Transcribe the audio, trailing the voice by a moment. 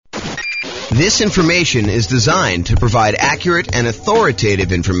This information is designed to provide accurate and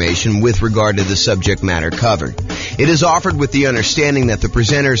authoritative information with regard to the subject matter covered. It is offered with the understanding that the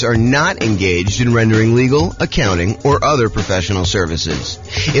presenters are not engaged in rendering legal, accounting, or other professional services.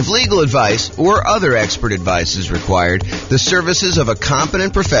 If legal advice or other expert advice is required, the services of a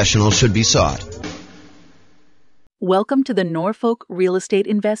competent professional should be sought. Welcome to the Norfolk Real Estate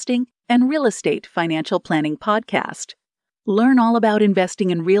Investing and Real Estate Financial Planning Podcast. Learn all about investing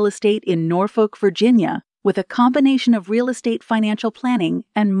in real estate in Norfolk, Virginia, with a combination of real estate financial planning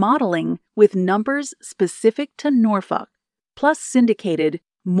and modeling with numbers specific to Norfolk, plus syndicated,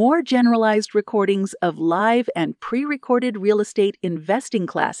 more generalized recordings of live and pre-recorded real estate investing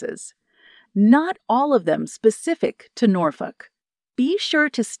classes, not all of them specific to Norfolk. Be sure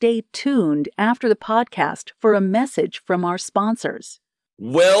to stay tuned after the podcast for a message from our sponsors.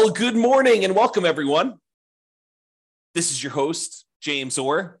 Well, good morning and welcome, everyone. This is your host, James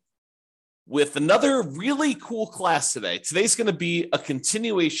Orr, with another really cool class today. Today's going to be a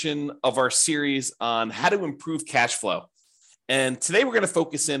continuation of our series on how to improve cash flow. And today we're going to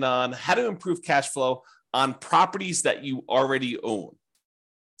focus in on how to improve cash flow on properties that you already own.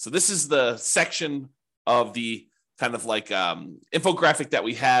 So this is the section of the kind of like infographic that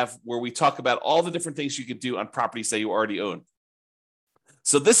we have where we talk about all the different things you could do on properties that you already own.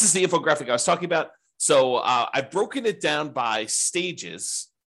 So this is the infographic I was talking about. So I've broken it down by stages,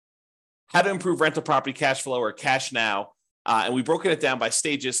 how to improve rental property cash flow or cash now. And we've broken it down by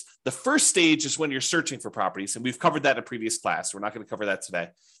stages. The first stage is when you're searching for properties. And we've covered that in a previous class. We're not going to cover that today.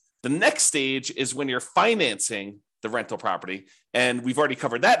 The next stage is when you're financing the rental property. And we've already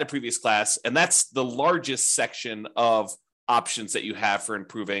covered that in a previous class. And that's the largest section of options that you have for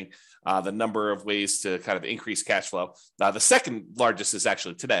improving the number of ways to kind of increase cash flow. The second largest is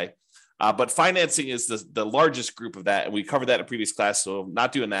actually today. But financing is the largest group of that. And we covered that in a previous class, so I'm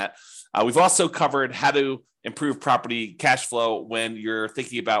not doing that. We've also covered how to improve property cash flow when you're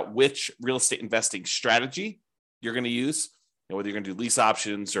thinking about which real estate investing strategy you're going to use, whether you're going to do lease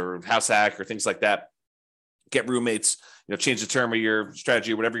options or house hack or things like that. Get roommates, change the term of your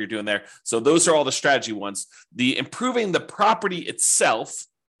strategy or whatever you're doing there. So those are all the strategy ones. The improving the property itself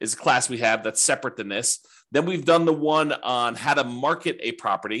is a class we have that's separate than this. Then we've done the one on how to market a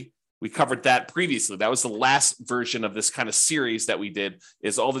property. We covered that previously. That was the last version of this kind of series that we did,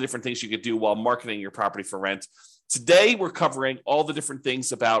 is all the different things you could do while marketing your property for rent. Today, we're covering all the different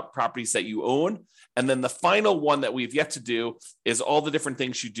things about properties that you own. And then the final one that we've yet to do is all the different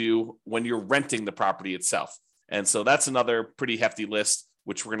things you do when you're renting the property itself. And so that's another pretty hefty list,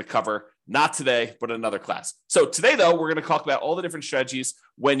 which we're going to cover not today, but another class. So today, though, we're going to talk about all the different strategies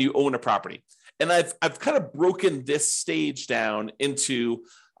when you own a property. And I've kind of broken this stage down into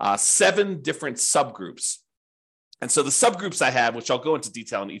 7 different subgroups. And so the subgroups I have, which I'll go into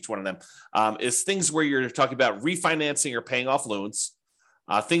detail in each one of them, is things where you're talking about refinancing or paying off loans,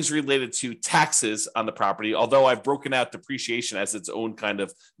 things related to taxes on the property, although I've broken out depreciation as its own kind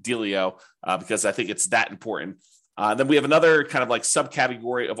of dealio because I think it's that important. Then we have another kind of like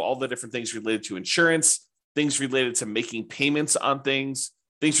subcategory of all the different things related to insurance, things related to making payments on things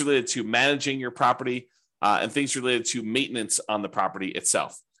related to managing your property, and things related to maintenance on the property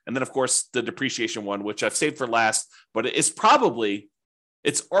itself. And then, of course, the depreciation one, which I've saved for last, but it's arguably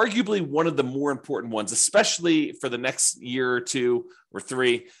one of the more important ones, especially for the next year or 2 or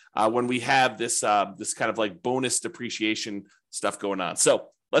 3, when we have this kind of like bonus depreciation stuff going on. So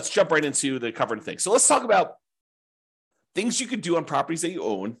let's jump right into the covered things. So let's talk about things you could do on properties that you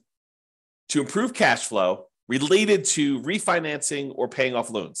own to improve cash flow related to refinancing or paying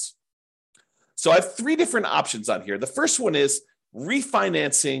off loans. So I have 3 different options on here. The first one is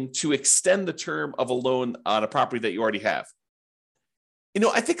refinancing to extend the term of a loan on a property that you already have.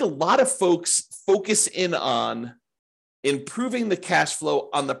 I think a lot of folks focus in on improving the cash flow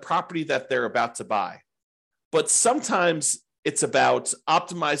on the property that they're about to buy. But sometimes it's about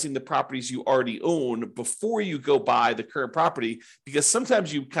optimizing the properties you already own before you go buy the current property, because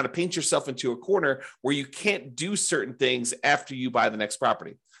sometimes you kind of paint yourself into a corner where you can't do certain things after you buy the next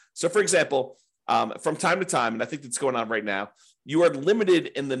property. So, for example, from time to time, and I think that's going on right now, you are limited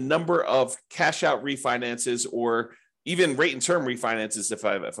in the number of cash out refinances or even rate and term refinances,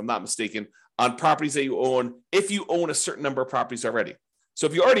 if I'm not mistaken, on properties that you own, if you own a certain number of properties already. So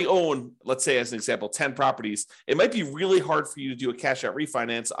if you already own, let's say as an example, 10 properties, it might be really hard for you to do a cash out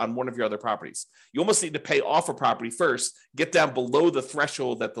refinance on one of your other properties. You almost need to pay off a property first, get down below the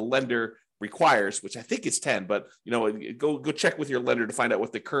threshold that the lender requires, which I think is 10, but go check with your lender to find out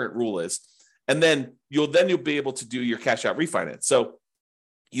what the current rule is. And then you'll be able to do your cash out refinance. So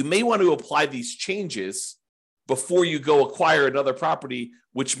you may want to apply these changes before you go acquire another property,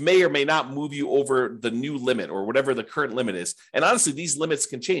 which may or may not move you over the new limit or whatever the current limit is. And honestly, these limits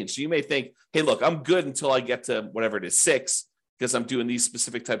can change. So you may think, hey, look, I'm good until I get to whatever it is, 6, because I'm doing these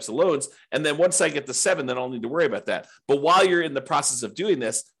specific types of loans. And then once I get to 7, then I'll need to worry about that. But while you're in the process of doing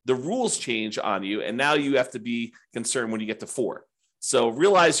this, the rules change on you. And now you have to be concerned when you get to 4. So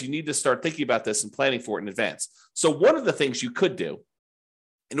realize you need to start thinking about this and planning for it in advance. So one of the things you could do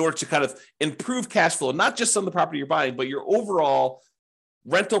in order to kind of improve cash flow, not just on the property you're buying, but your overall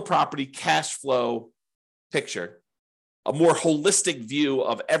rental property cash flow picture, a more holistic view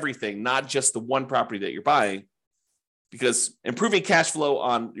of everything, not just the one property that you're buying, because improving cash flow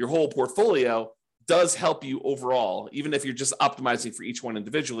on your whole portfolio does help you overall, even if you're just optimizing for each one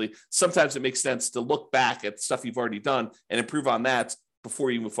individually. Sometimes it makes sense to look back at stuff you've already done and improve on that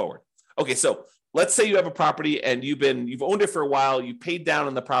before you move forward. Okay, so let's say you have a property and you've owned it for a while, you paid down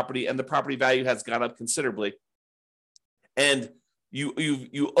on the property and the property value has gone up considerably. And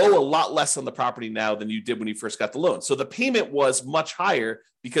you owe a lot less on the property now than you did when you first got the loan. So the payment was much higher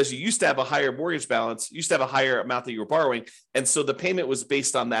because you used to have a higher mortgage balance, you used to have a higher amount that you were borrowing. And so the payment was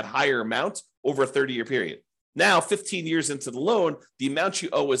based on that higher amount over a 30-year period. Now, 15 years into the loan, the amount you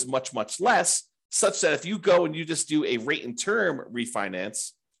owe is much, much less, such that if you go and you just do a rate and term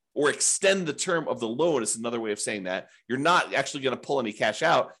refinance, or extend the term of the loan is another way of saying that. You're not actually going to pull any cash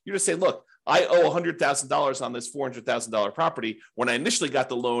out. You're just saying, look, I owe $100,000 on this $400,000 property. When I initially got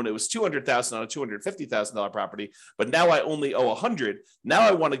the loan, it was $200,000 on a $250,000 property, but now I only owe $100,000. Now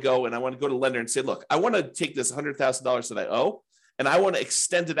I want to go to the lender and say, look, I want to take this $100,000 that I owe, and I want to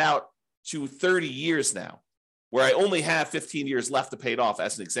extend it out to 30 years now, where I only have 15 years left to pay it off,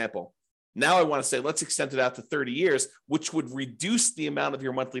 as an example. Now I want to say, let's extend it out to 30 years, which would reduce the amount of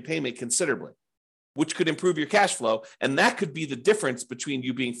your monthly payment considerably, which could improve your cash flow. And that could be the difference between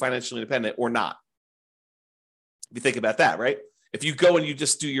you being financially independent or not. If you think about that, right? If you go and you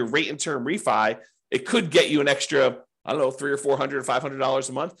just do your rate and term refi, it could get you an extra, I don't know, $300 or $400 or $500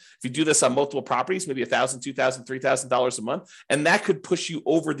 a month. If you do this on multiple properties, maybe $1,000, $2,000, $3,000 a month, and that could push you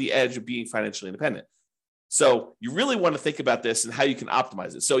over the edge of being financially independent. So you really want to think about this and how you can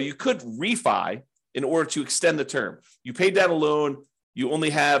optimize it. So you could refi in order to extend the term. You paid down a loan, you only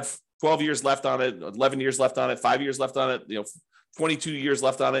have 12 years left on it, 11 years left on it, 5 years left on it, 22 years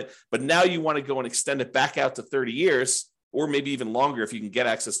left on it. But now you want to go and extend it back out to 30 years, or maybe even longer if you can get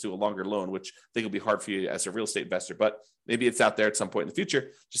access to a longer loan, which I think will be hard for you as a real estate investor, but maybe it's out there at some point in the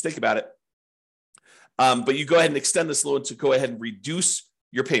future. Just think about it. But you go ahead and extend this loan to go ahead and reduce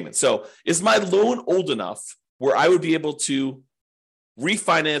your payment. So is my loan old enough where I would be able to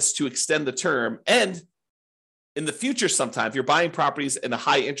refinance to extend the term? And in the future, sometime, if you're buying properties in a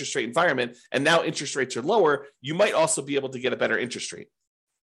high interest rate environment and now interest rates are lower, you might also be able to get a better interest rate.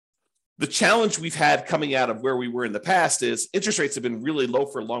 The challenge we've had coming out of where we were in the past is interest rates have been really low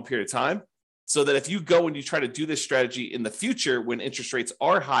for a long period of time. So that if you go and you try to do this strategy in the future when interest rates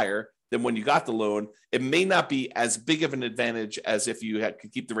are higher than when you got the loan, it may not be as big of an advantage as if you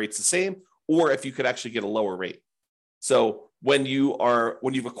could keep the rates the same, or if you could actually get a lower rate. So when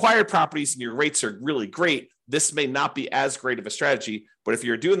you've acquired properties and your rates are really great, this may not be as great of a strategy. But if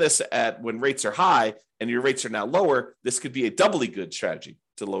you're doing this when rates are high and your rates are now lower, this could be a doubly good strategy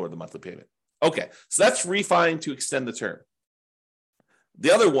to lower the monthly payment. Okay, so that's refi to extend the term.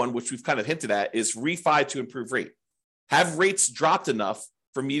 The other one, which we've kind of hinted at, is refi to improve rate. Have rates dropped enough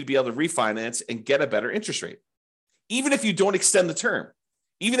for me to be able to refinance and get a better interest rate? Even if you don't extend the term,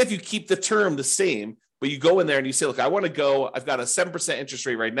 even if you keep the term the same, but you go in there and you say, look, I want to go, I've got a 7% interest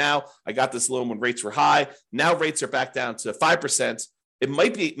rate right now. I got this loan when rates were high. Now rates are back down to 5%. It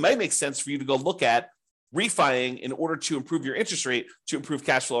might make sense for you to go look at refining in order to improve your interest rate, to improve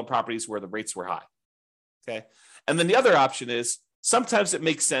cash flow on properties where the rates were high. Okay. And then the other option is sometimes it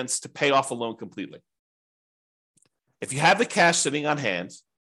makes sense to pay off a loan completely. If you have the cash sitting on hand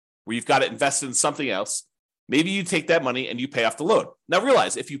where you've got it invested in something else, maybe you take that money and you pay off the loan. Now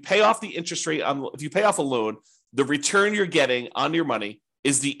realize if you pay off the interest rate if you pay off a loan, the return you're getting on your money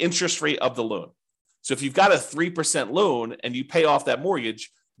is the interest rate of the loan. So if you've got a 3% loan and you pay off that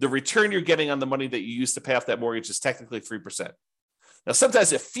mortgage, the return you're getting on the money that you used to pay off that mortgage is technically 3%. Now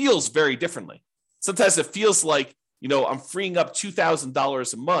sometimes it feels very differently. Sometimes it feels like, I'm freeing up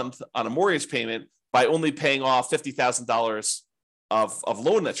 $2,000 a month on a mortgage payment by only paying off $50,000 of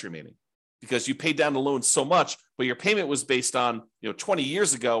loan that's remaining, because you paid down the loan so much, but your payment was based on 20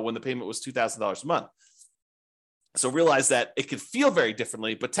 years ago when the payment was $2,000 a month. So realize that it could feel very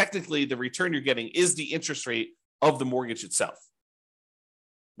differently, but technically the return you're getting is the interest rate of the mortgage itself,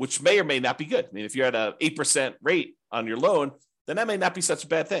 which may or may not be good. I mean, if you're at an 8% rate on your loan, then that may not be such a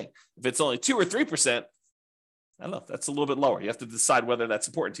bad thing. If it's only 2 or 3%, I don't know. That's a little bit lower. You have to decide whether that's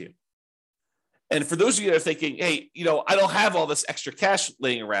important to you. And for those of you that are thinking, hey, I don't have all this extra cash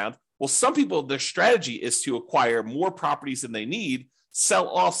laying around. Well, some people, their strategy is to acquire more properties than they need, sell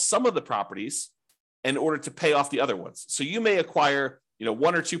off some of the properties in order to pay off the other ones. So you may acquire,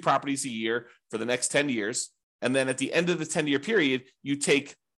 1 or 2 properties a year for the next 10 years. And then at the end of the 10-year period, you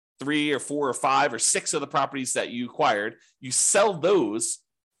take 3 or 4 or 5 or 6 of the properties that you acquired, you sell those,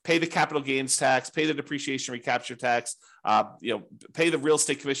 pay the capital gains tax, pay the depreciation recapture tax, pay the real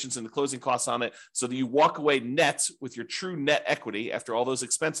estate commissions and the closing costs on it, so that you walk away net with your true net equity after all those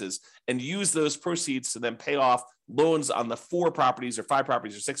expenses, and use those proceeds to then pay off loans on the 4 properties or 5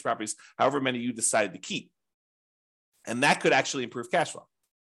 properties or 6 properties, however many you decided to keep. And that could actually improve cash flow,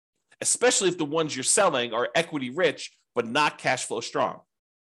 especially if the ones you're selling are equity rich, but not cash flow strong.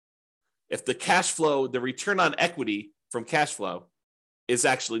 If the cash flow, the return on equity from cash flow is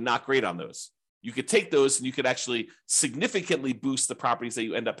actually not great on those, you could take those and you could actually significantly boost the properties that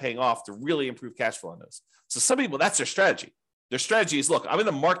you end up paying off to really improve cash flow on those. So some people, that's their strategy. Their strategy is, look, I'm in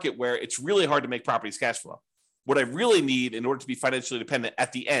a market where it's really hard to make properties cash flow. What I really need in order to be financially independent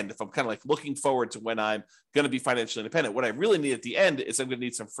at the end, if I'm kind of like looking forward to when I'm going to be financially independent, what I really need at the end is I'm going to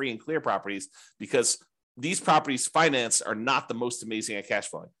need some free and clear properties, because these properties financed are not the most amazing at cash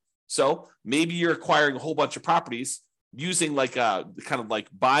flowing. So maybe you're acquiring a whole bunch of properties using like kind of like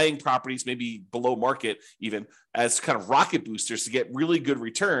buying properties, maybe below market even, as kind of rocket boosters to get really good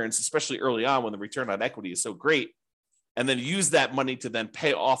returns, especially early on when the return on equity is so great, and then use that money to then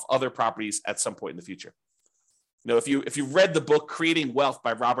pay off other properties at some point in the future. If you read the book Creating Wealth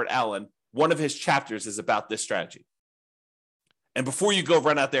by Robert Allen, one of his chapters is about this strategy. And before you go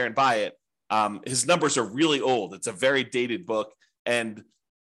run out there and buy it, his numbers are really old. It's a very dated book, and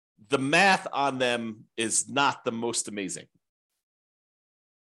the math on them is not the most amazing.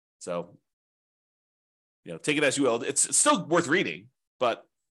 So, take it as you will. It's still worth reading, but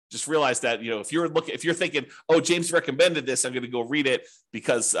just realize that, if you're thinking, oh, James recommended this, I'm going to go read it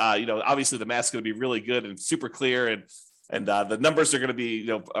because, obviously the math's going to be really good and super clear, and the numbers are going to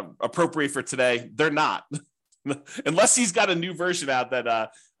be, appropriate for today. They're not. Unless he's got a new version out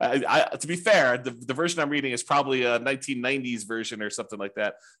that, to be fair, the version I'm reading is probably a 1990s version or something like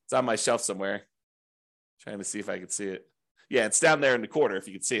that. It's on my shelf somewhere. Trying to see if I can see it. Yeah, it's down there in the corner if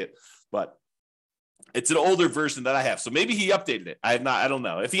you can see it. But it's an older version that I have. So maybe he updated it. I don't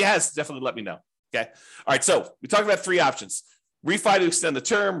know. If he has, definitely let me know. Okay. All right. So we talked about 3 options. Refi to extend the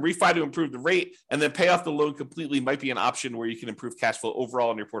term, refi to improve the rate, and then pay off the loan completely might be an option where you can improve cash flow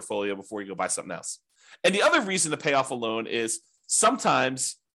overall in your portfolio before you go buy something else. And the other reason to pay off a loan is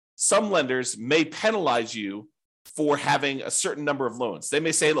sometimes some lenders may penalize you for having a certain number of loans. They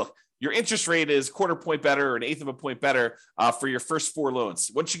may say, look, your interest rate is 1/4 point better or 1/8 of a point better for your first 4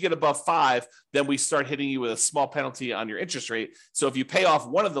 loans. Once you get above 5, then we start hitting you with a small penalty on your interest rate. So if you pay off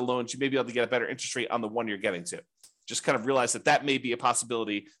one of the loans, you may be able to get a better interest rate on the one you're getting to. Just kind of realize that may be a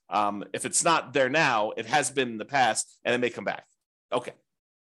possibility. If it's not there now, it has been in the past, and it may come back. Okay.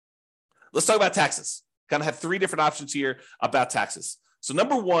 Let's talk about taxes. Kind of have 3 different options here about taxes. So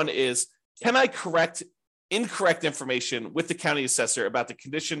number 1 is, can I correct incorrect information with the county assessor about the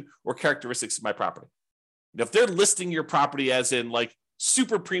condition or characteristics of my property? Now, if they're listing your property as in like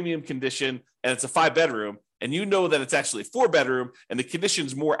super premium condition and it's a 5-bedroom, and you know that it's actually a 4-bedroom and the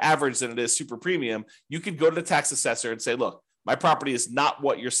condition's more average than it is super premium, you could go to the tax assessor and say, look, my property is not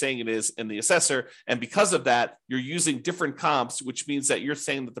what you're saying it is in the assessor. And because of that, you're using different comps, which means that you're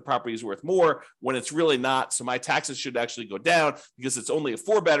saying that the property is worth more when it's really not. So my taxes should actually go down because it's only a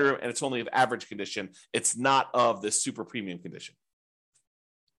 4-bedroom and it's only of average condition. It's not of this super premium condition.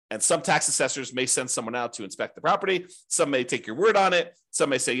 And some tax assessors may send someone out to inspect the property. Some may take your word on it.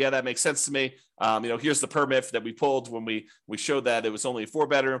 Some may say, yeah, that makes sense to me. Here's the permit that we pulled when we showed that it was only a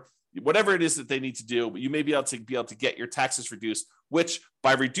 4-bedroom. Whatever it is that they need to do, but you may be able to get your taxes reduced, which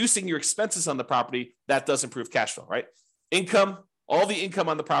by reducing your expenses on the property, that does improve cash flow, right? Income, all the income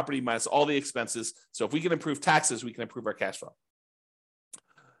on the property minus all the expenses. So if we can improve taxes, we can improve our cash flow.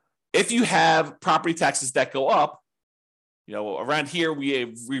 If you have property taxes that go up, around here, we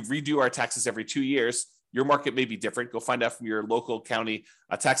redo our taxes every 2 years. Your market may be different. Go find out from your local county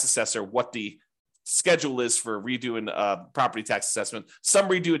tax assessor what the schedule is for redoing property tax assessment. Some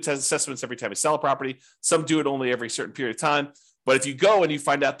redo assessments every time you sell a property. Some do it only every certain period of time. But if you go and you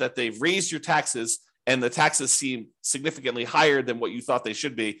find out that they've raised your taxes and the taxes seem significantly higher than what you thought they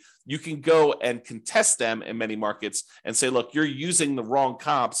should be, you can go and contest them in many markets and say, look, you're using the wrong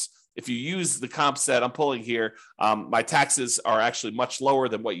comps. If you use the comps that I'm pulling here, my taxes are actually much lower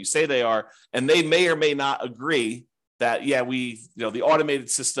than what you say they are. And they may or may not agree that, the automated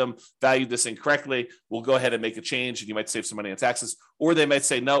system valued this incorrectly. We'll go ahead and make a change and you might save some money on taxes. Or they might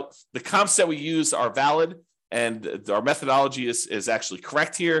say, no, the comps that we use are valid and our methodology is actually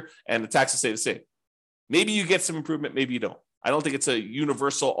correct here and the taxes stay the same. Maybe you get some improvement, maybe you don't. I don't think it's a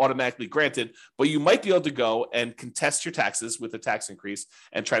universal automatically granted, but you might be able to go and contest your taxes with a tax increase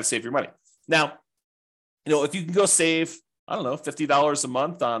and try to save your money. Now, if you can go save, $50 a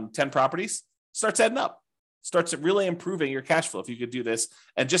month on 10 properties, starts adding up, starts really improving your cash flow if you could do this.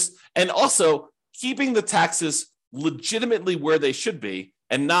 And also keeping the taxes legitimately where they should be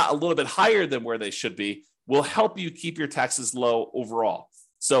and not a little bit higher than where they should be will help you keep your taxes low overall.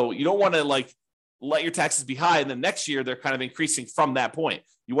 So you don't want to let your taxes be high, and then next year they're kind of increasing from that point.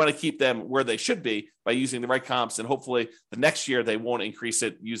 You want to keep them where they should be by using the right comps, and hopefully the next year they won't increase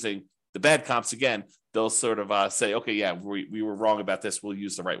it using the bad comps again. They'll sort of say, okay, yeah, we were wrong about this. We'll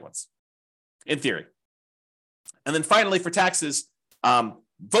use the right ones, in theory. And then finally, for taxes,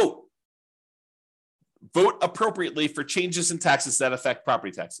 vote. Vote appropriately for changes in taxes that affect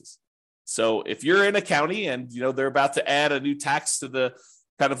property taxes. So if you're in a county and they're about to add a new tax to the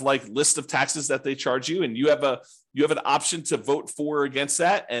kind of list of taxes that they charge you, and you have an option to vote for or against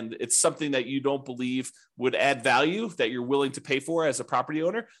that, and it's something that you don't believe would add value that you're willing to pay for as a property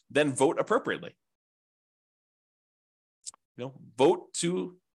owner, then vote appropriately. Vote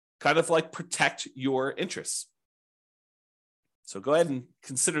to kind of protect your interests. So go ahead and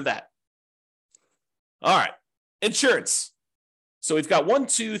consider that. All right, insurance. So we've got 1,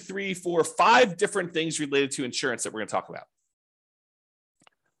 2, 3, 4, 5 different things related to insurance that we're going to talk about.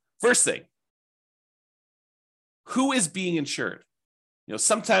 First thing, who is being insured?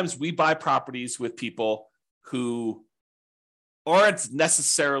 Sometimes we buy properties with people who aren't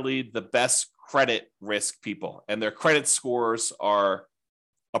necessarily the best credit risk people, and their credit scores are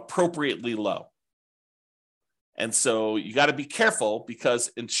appropriately low. And so you got to be careful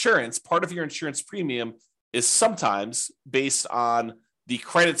because insurance, part of your insurance premium is sometimes based on the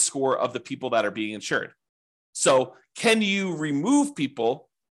credit score of the people that are being insured. So can you remove people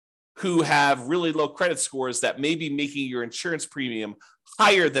who have really low credit scores that may be making your insurance premium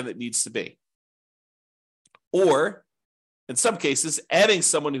higher than it needs to be? Or in some cases, adding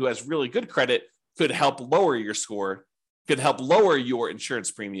someone who has really good credit could help lower your score, could help lower your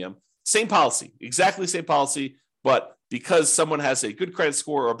insurance premium. Same policy, exactly same policy, but because someone has a good credit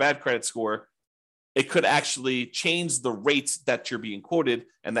score or a bad credit score, it could actually change the rates that you're being quoted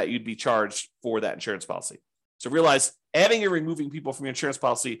and that you'd be charged for that insurance policy. So realize adding or removing people from your insurance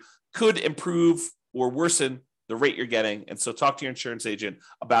policy could improve or worsen the rate you're getting. And so talk to your insurance agent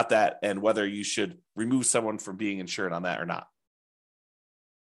about that and whether you should remove someone from being insured on that or not.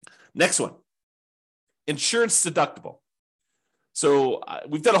 Next one, insurance deductible. So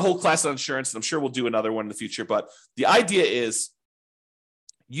we've done a whole class on insurance, and I'm sure we'll do another one in the future. But the idea is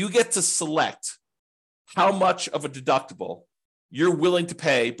you get to select how much of a deductible you're willing to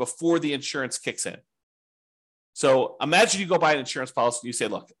pay before the insurance kicks in. So imagine you go buy an insurance policy and you say,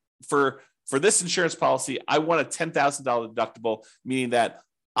 look, for this insurance policy, I want a $10,000 deductible, meaning that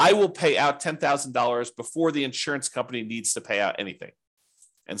I will pay out $10,000 before the insurance company needs to pay out anything.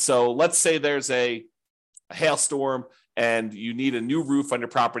 And so let's say there's a hailstorm and you need a new roof on your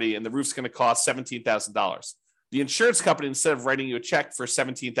property and the roof's going to cost $17,000. The insurance company, instead of writing you a check for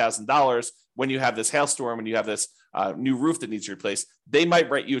 $17,000 when you have this hailstorm and you have this new roof that needs replaced, they might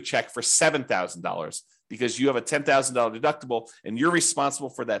write you a check for $7,000 because you have a $10,000 deductible and you're responsible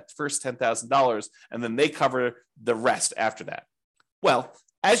for that first $10,000, and then they cover the rest after that. Well,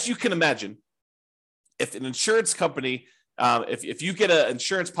 as you can imagine, if an insurance company, if you get an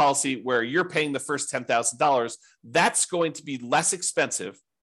insurance policy where you're paying the first $10,000, that's going to be less expensive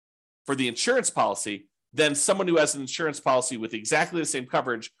for the insurance policy than someone who has an insurance policy with exactly the same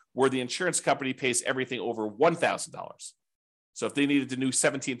coverage where the insurance company pays everything over $1,000. So if they needed a new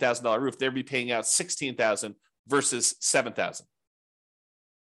 $17,000 roof, they'd be paying out $16,000 versus $7,000.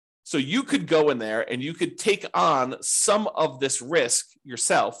 So you could go in there and you could take on some of this risk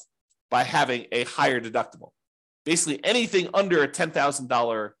yourself by having a higher deductible. Basically, anything under a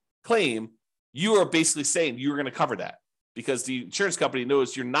 $10,000 claim, you are basically saying you're going to cover that because the insurance company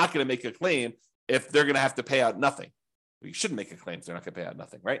knows you're not going to make a claim if they're going to have to pay out nothing. You shouldn't make a claim if they're not going to pay out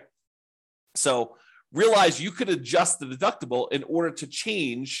nothing, right? So realize you could adjust the deductible in order to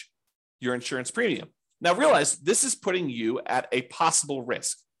change your insurance premium. Now realize this is putting you at a possible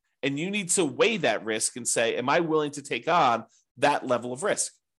risk, and you need to weigh that risk and say, am I willing to take on that level of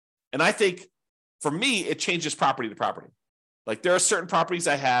risk? And I think for me, it changes property to property. Like there are certain properties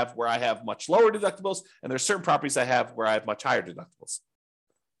I have where I have much lower deductibles, and there's certain properties I have where I have much higher deductibles.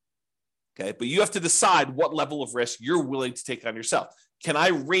 Okay, but you have to decide what level of risk you're willing to take on yourself. Can I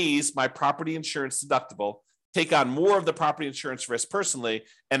raise my property insurance deductible, take on more of the property insurance risk personally,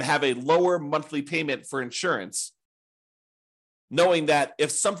 and have a lower monthly payment for insurance, knowing that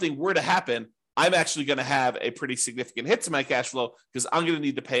if something were to happen, I'm actually going to have a pretty significant hit to my cash flow because I'm going to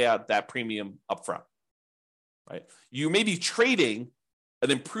need to pay out that premium upfront, right? You may be trading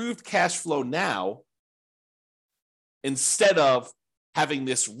an improved cash flow now instead of having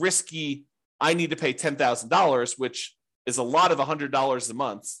this risky, I need to pay $10,000, which is a lot of $100 a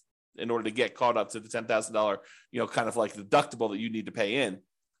month in order to get caught up to the $10,000, kind of like deductible that you need to pay in.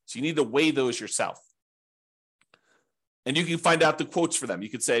 So you need to weigh those yourself. And you can find out the quotes for them. You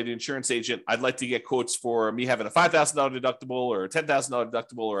could say to the insurance agent, I'd like to get quotes for me having a $5,000 deductible or a $10,000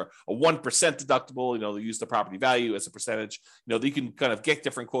 deductible or a 1% deductible. They use the property value as a percentage. You can kind of get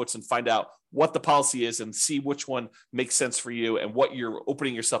different quotes and find out what the policy is and see which one makes sense for you and what you're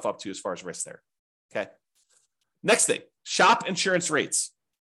opening yourself up to as far as risk there. Okay. Next thing, shop insurance rates.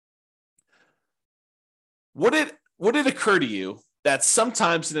 Would it occur to you that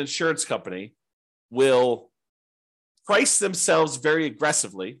sometimes an insurance company will price themselves very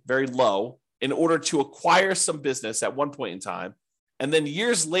aggressively, very low, in order to acquire some business at one point in time, and then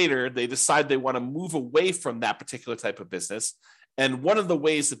years later, they decide they want to move away from that particular type of business? And one of the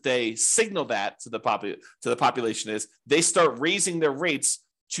ways that they signal that to the population is they start raising their rates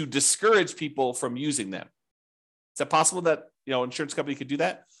to discourage people from using them. Is that possible that insurance company could do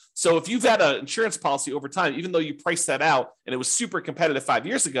that? So if you've had an insurance policy over time, even though you priced that out and it was super competitive 5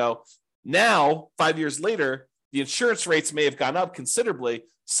 years ago, now 5 years later, the insurance rates may have gone up considerably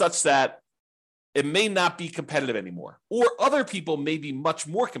such that it may not be competitive anymore. Or other people may be much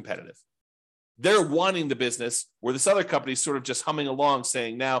more competitive. They're wanting the business where this other company is sort of just humming along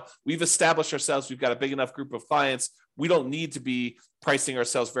saying, now we've established ourselves, we've got a big enough group of clients, we don't need to be pricing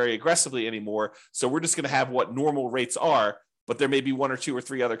ourselves very aggressively anymore. So we're just going to have what normal rates are, but there may be one or two or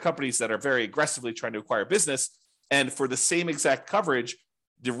three other companies that are very aggressively trying to acquire business. And for the same exact coverage,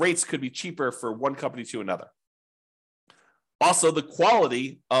 the rates could be cheaper for one company to another. Also, the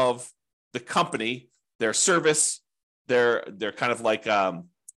quality of the company, their service, their kind of like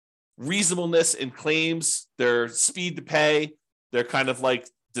reasonableness in claims, their speed to pay, their kind of like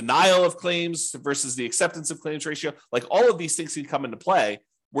denial of claims versus the acceptance of claims ratio, like all of these things can come into play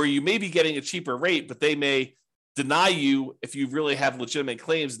where you may be getting a cheaper rate, but they may deny you if you really have legitimate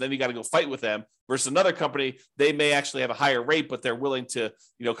claims, and then you got to go fight with them, versus another company, they may actually have a higher rate, but they're willing to,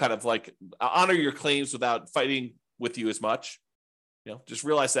 kind of like honor your claims without fighting with you as much. Just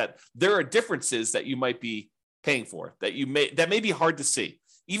realize that there are differences that you might be paying for that may be hard to see.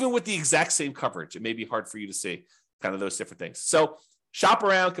 Even with the exact same coverage, it may be hard for you to see kind of those different things. So shop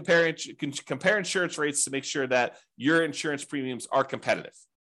around, compare insurance rates to make sure that your insurance premiums are competitive.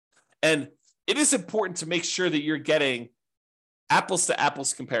 And it is important to make sure that you're getting apples to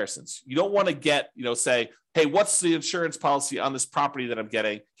apples comparisons. You don't want to get, say, hey, what's the insurance policy on this property that I'm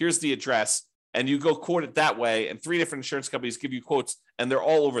getting? Here's the address. And you go quote it that way, and three different insurance companies give you quotes, and they're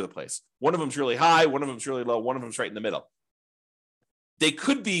all over the place. One of them's really high, one of them's really low, one of them's right in the middle. They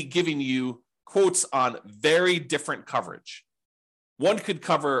could be giving you quotes on very different coverage. One could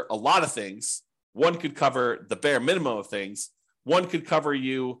cover a lot of things. One could cover the bare minimum of things. One could cover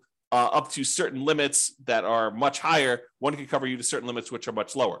you up to certain limits that are much higher. One could cover you to certain limits which are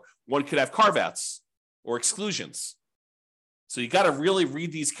much lower. One could have carve-outs or exclusions. So you got to really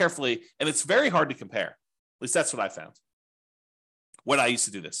read these carefully, and it's very hard to compare. At least that's what I found. When I used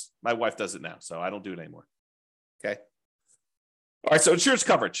to do this. My wife does it now, so I don't do it anymore. Okay? All right, so insurance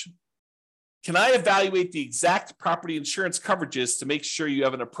coverage. Can I evaluate the exact property insurance coverages to make sure you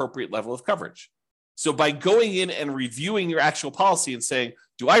have an appropriate level of coverage? So by going in and reviewing your actual policy and saying,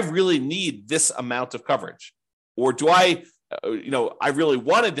 do I really need this amount of coverage? Or do I really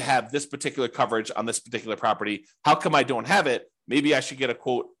wanted to have this particular coverage on this particular property. How come I don't have it? Maybe I should get a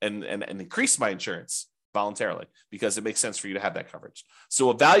quote and increase my insurance voluntarily because it makes sense for you to have that coverage. So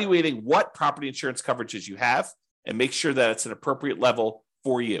evaluating what property insurance coverages you have and make sure that it's an appropriate level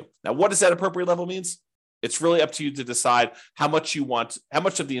for you. Now, what does that appropriate level means? It's really up to you to decide how much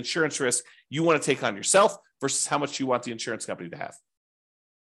of the insurance risk you want to take on yourself versus how much you want the insurance company to have.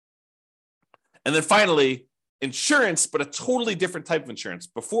 And then finally, insurance, but a totally different type of insurance.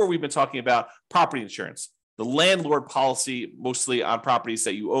 Before, we've been talking about property insurance, the landlord policy, mostly on properties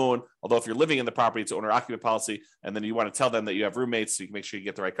that you own. Although if you're living in the property, it's owner-occupant policy, and then you want to tell them that you have roommates so you can make sure you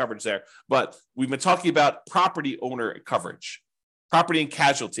get the right coverage there. But we've been talking about property owner coverage, property and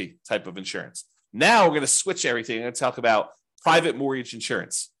casualty type of insurance. Now we're going to switch everything. I'm going to talk about private mortgage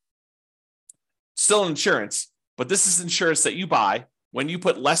insurance. Still insurance, but this is insurance that you buy when you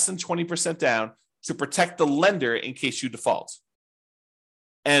put less than 20% down to protect the lender in case you default.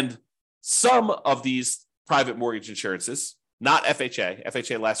 And some of these private mortgage insurances, not FHA.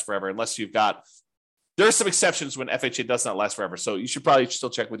 FHA lasts forever unless you've got, there are some exceptions when FHA does not last forever. So you should probably still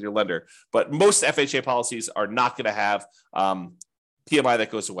check with your lender. But most FHA policies are not going to have PMI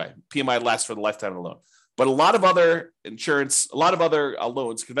that goes away. PMI lasts for the lifetime of the loan. But a lot of other insurance, a lot of other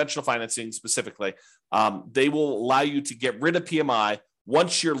loans, conventional financing specifically, they will allow you to get rid of PMI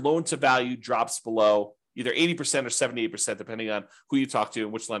once your loan to value drops below either 80% or 78%, depending on who you talk to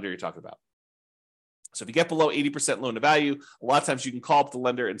and which lender you're talking about. So if you get below 80% loan to value, a lot of times you can call up the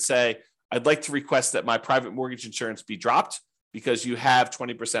lender and say, I'd like to request that my private mortgage insurance be dropped because you have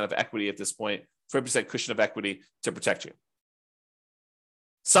 20% of equity at this point, 20% cushion of equity to protect you.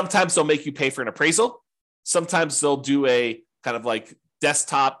 Sometimes they'll make you pay for an appraisal. Sometimes they'll do a kind of like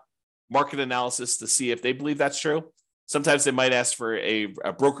desktop market analysis to see if they believe that's true. Sometimes they might ask for a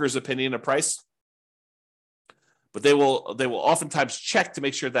broker's opinion of price. But they will oftentimes check to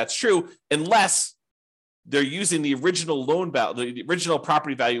make sure that's true, unless they're using the original loan value, the original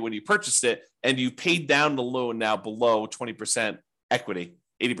property value when you purchased it, and you paid down the loan now below 20% equity,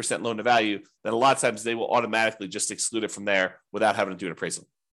 80% loan to value. Then a lot of times they will automatically just exclude it from there without having to do an appraisal.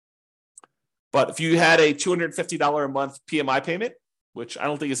 But if you had a $250 a month PMI payment, which I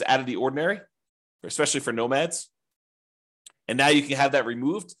don't think is out of the ordinary, especially for nomads, and now you can have that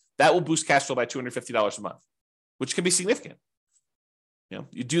removed, that will boost cash flow by $250 a month, which can be significant. You know,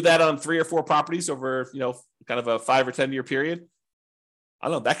 you do that on 3 or 4 properties over, kind of a 5 or 10 year period. I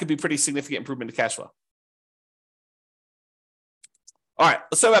don't know, that could be pretty significant improvement to cash flow. All right,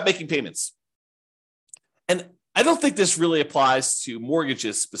 let's talk about making payments. And I don't think this really applies to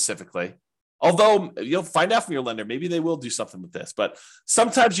mortgages specifically, although you'll find out from your lender, maybe they will do something with this, but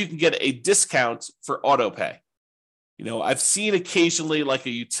sometimes you can get a discount for auto pay. I've seen occasionally like a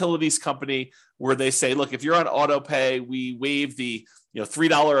utilities company where they say, look, if you're on auto pay, we waive the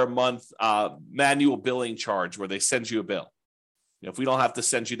 $3 a month manual billing charge where they send you a bill. If we don't have to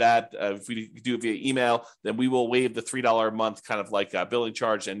send you that, if we do it via email, then we will waive the $3 a month kind of like a billing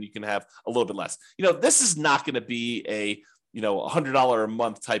charge, and you can have a little bit less. This is not going to be a $100 a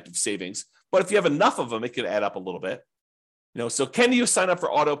month type of savings, but if you have enough of them, it could add up a little bit. So can you sign up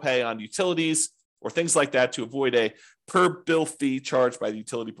for auto pay on utilities or things like that to avoid a per bill fee charged by the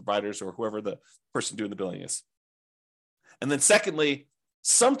utility providers or whoever the person doing the billing is? And then secondly,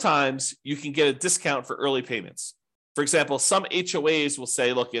 sometimes you can get a discount for early payments. For example, some HOAs will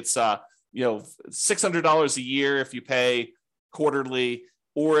say, look, it's $600 a year if you pay quarterly,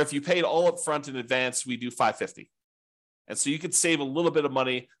 or if you paid all up front in advance, we do $550. And so you could save a little bit of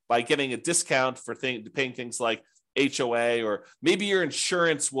money by getting a discount for paying things like HOA, or maybe your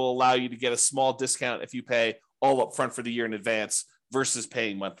insurance will allow you to get a small discount if you pay all up front for the year in advance versus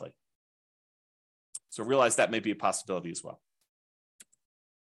paying monthly. So realize that may be a possibility as well.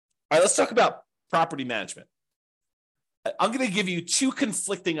 All right, let's talk about property management. I'm going to give you 2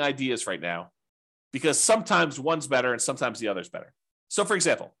 conflicting ideas right now because sometimes one's better and sometimes the other's better. So for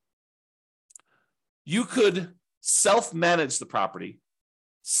example, you could self-manage the property,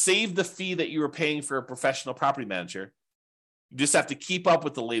 save the fee that you were paying for a professional property manager. You just have to keep up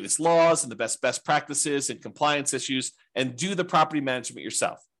with the latest laws and the best practices and compliance issues and do the property management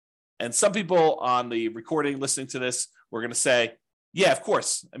yourself. And some people on the recording listening to this were going to say, yeah, of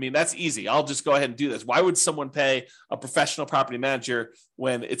course. I mean, that's easy. I'll just go ahead and do this. Why would someone pay a professional property manager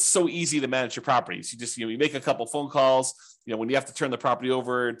when it's so easy to manage your properties? You just, you make a couple phone calls. When you have to turn the property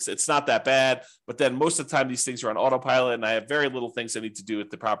over, it's not that bad. But then most of the time, these things are on autopilot, and I have very little things I need to do with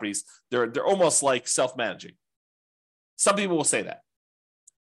the properties. They're almost like self-managing. Some people will say that.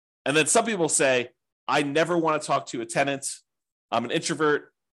 And then some people say, I never want to talk to a tenant. I'm an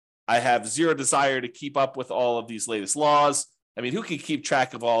introvert. I have zero desire to keep up with all of these latest laws. I mean, who can keep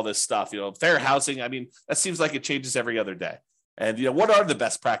track of all this stuff? Fair housing. I mean, that seems like it changes every other day. And, what are the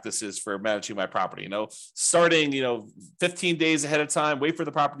best practices for managing my property? Starting, 15 days ahead of time, wait for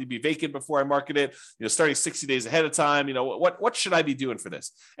the property to be vacant before I market it, starting 60 days ahead of time, what should I be doing for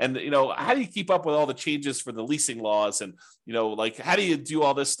this? And, how do you keep up with all the changes for the leasing laws? And, how do you do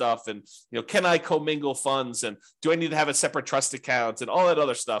all this stuff? And, can I commingle funds? And do I need to have a separate trust account and all that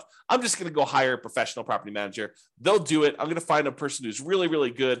other stuff? I'm just going to go hire a professional property manager. They'll do it. I'm going to find a person who's really,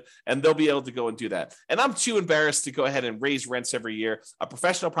 really good, and they'll be able to go and do that. And I'm too embarrassed to go ahead and raise rents every year. A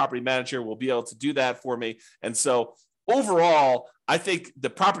professional property manager will be able to do that for me. And so overall, I think the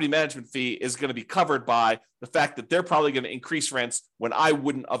property management fee is going to be covered by the fact that they're probably going to increase rents when I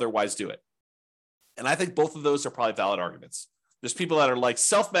wouldn't otherwise do it. And I think both of those are probably valid arguments. There's people that are like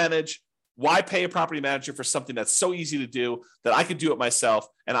self-manage Why pay a property manager for something that's so easy to do that I could do it myself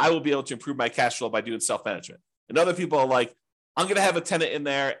and I will be able to improve my cash flow by doing self-management? And other people are like, I'm going to have a tenant in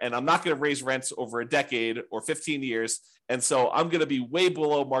there and I'm not going to raise rents over a decade or 15 years. And so I'm going to be way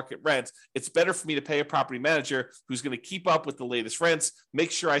below market rent. It's better for me to pay a property manager who's going to keep up with the latest rents,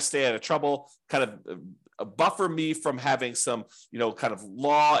 make sure I stay out of trouble, kind of buffer me from having some, kind of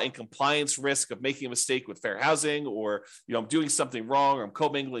law and compliance risk of making a mistake with fair housing, or, I'm doing something wrong, or I'm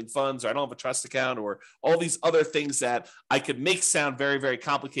commingling funds, or I don't have a trust account, or all these other things that I could make sound very, very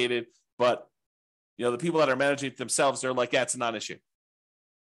complicated. But, the people that are managing it themselves, they're like, yeah, it's a non-issue.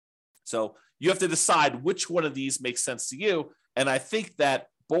 So you have to decide which one of these makes sense to you. And I think that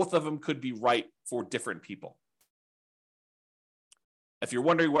both of them could be right for different people. If you're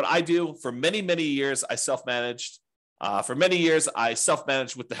wondering what I do, for many, many years, I self-managed. For many years, I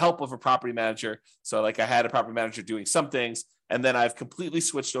self-managed with the help of a property manager. So I had a property manager doing some things, and then I've completely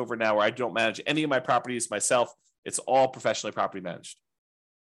switched over now where I don't manage any of my properties myself. It's all professionally property managed.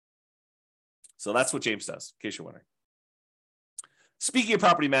 So that's what James does, in case you're wondering. Speaking of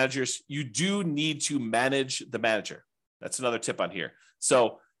property managers, you do need to manage the manager. That's another tip on here.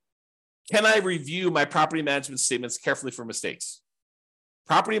 So can I review my property management statements carefully for mistakes?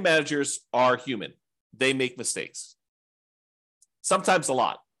 Property managers are human. They make mistakes. Sometimes a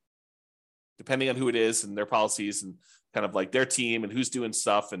lot, depending on who it is and their policies and kind of like their team and who's doing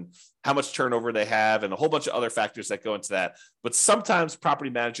stuff and how much turnover they have and a whole bunch of other factors that go into that. But sometimes property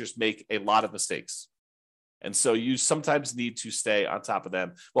managers make a lot of mistakes. And so you sometimes need to stay on top of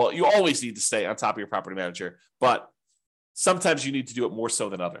them. Well, you always need to stay on top of your property manager, but sometimes you need to do it more so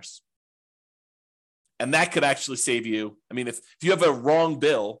than others. And that could actually save you. I mean, if you have a wrong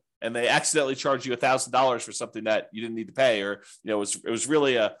bill and they accidentally charge you $1,000 for something that you didn't need to pay, or it was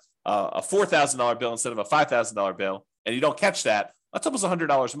really a $4,000 bill instead of a $5,000 bill, and you don't catch that, that's almost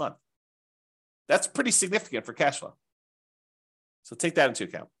 $100 a month. That's pretty significant for cash flow. So take that into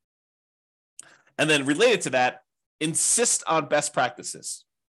account. And then related to that, insist on best practices.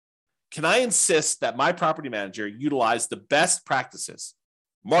 Can I insist that my property manager utilize the best practices?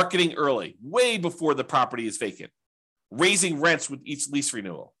 Marketing early, way before the property is vacant. Raising rents with each lease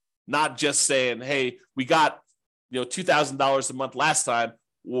renewal. Not just saying, hey, we got $2,000 a month last time,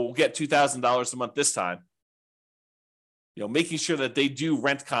 we'll get $2,000 a month this time. Making sure that they do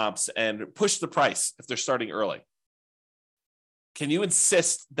rent comps and push the price if they're starting early. Can you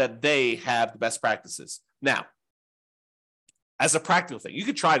insist that they have the best practices? Now, as a practical thing, you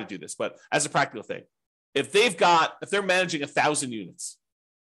could try to do this, but as a practical thing, if they're managing 1,000 units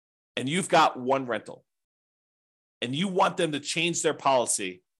and you've got one rental and you want them to change their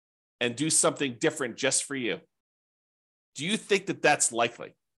policy and do something different just for you, do you think that that's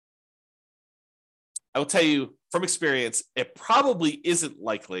likely? I will tell you from experience, it probably isn't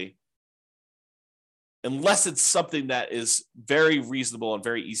likely unless it's something that is very reasonable and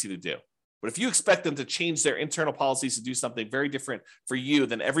very easy to do. But if you expect them to change their internal policies to do something very different for you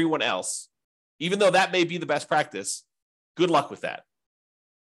than everyone else, even though that may be the best practice, good luck with that.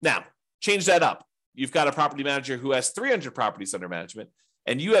 Now, change that up. You've got a property manager who has 300 properties under management,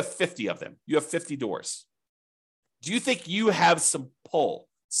 and you have 50 of them. You have 50 doors. Do you think you have some pull,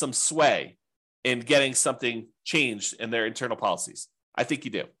 some sway in getting something changed in their internal policies? I think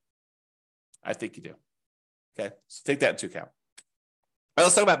you do. Okay, so take that into account. All right,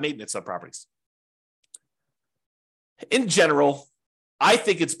 let's talk about maintenance on properties. In general, I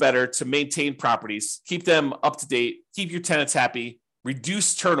think it's better to maintain properties, keep them up to date, keep your tenants happy,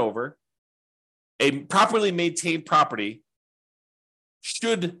 reduce turnover. A properly maintained property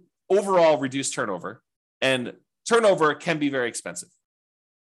should overall reduce turnover, and turnover can be very expensive.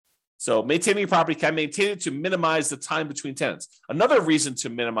 So maintaining your property, can maintain it to minimize the time between tenants. Another reason to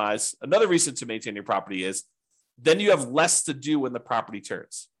maintain your property is then you have less to do when the property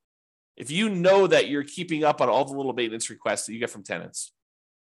turns. If you know that you're keeping up on all the little maintenance requests that you get from tenants,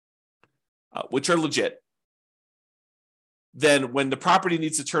 which are legit, then when the property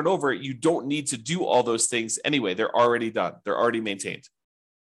needs to turn over, you don't need to do all those things anyway. They're already done. They're already maintained.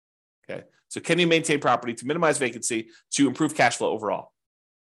 Okay. So can you maintain property to minimize vacancy, to improve cash flow overall?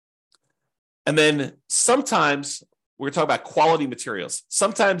 And then sometimes we're going to talk about quality materials.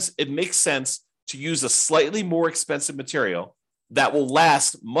 Sometimes it makes sense to use a slightly more expensive material that will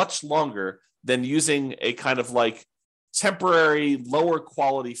last much longer than using a kind of like temporary lower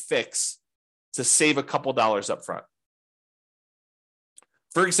quality fix to save a couple dollars up front.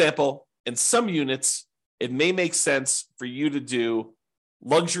 For example, in some units, it may make sense for you to do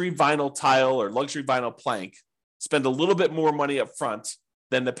luxury vinyl tile or luxury vinyl plank, spend a little bit more money up front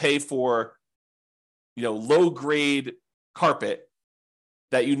than to pay for low grade carpet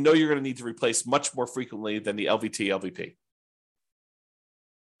that you know you're going to need to replace much more frequently than the LVT, LVP.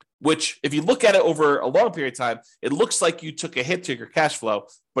 Which, if you look at it over a long period of time, it looks like you took a hit to your cash flow.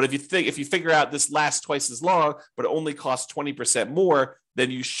 But if you figure out this lasts twice as long, but it only costs 20% more,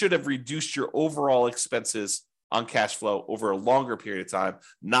 then you should have reduced your overall expenses on cash flow over a longer period of time,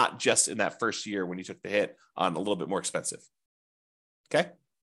 not just in that first year when you took the hit on a little bit more expensive. Okay?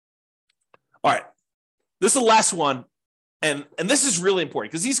 All right. This is the last one. And this is really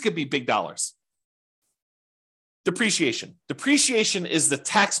important because these could be big dollars. Depreciation. Depreciation is the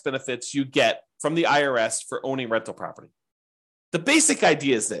tax benefits you get from the IRS for owning rental property. The basic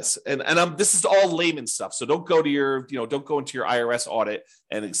idea is this, and this is all layman stuff. So don't go to don't go into your IRS audit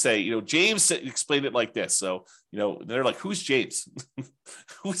and say, James explained it like this. So, they're like, who's James?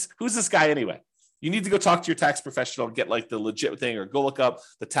 who's this guy anyway? You need to go talk to your tax professional and get like the legit thing, or go look up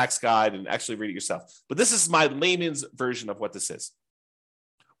the tax guide and actually read it yourself. But this is my layman's version of what this is.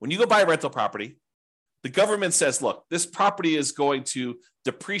 When you go buy a rental property, the government says, look, this property is going to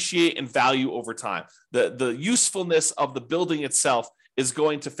depreciate in value over time. The usefulness of the building itself is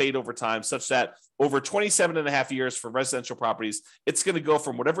going to fade over time, such that over 27 and a half years for residential properties, it's going to go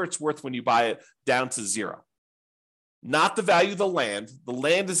from whatever it's worth when you buy it down to zero. Not the value of the land. The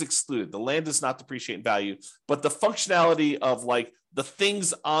land is excluded. The land does not depreciate in value, but the functionality of like the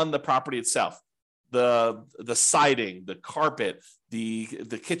things on the property itself, the siding, the carpet, the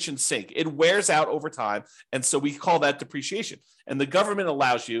kitchen sink, it wears out over time. And so we call that depreciation. And the government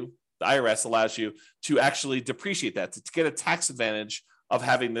allows you, the IRS allows you to actually depreciate that, to get a tax advantage of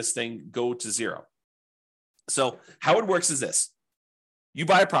having this thing go to zero. So how it works is this. You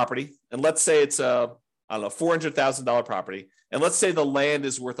buy a property, and let's say it's a $400,000 property. And let's say the land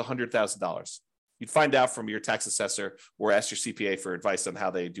is worth $100,000. You'd find out from your tax assessor or ask your CPA for advice on how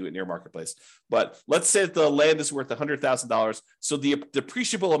they do it in your marketplace. But let's say that the land is worth $100,000. So the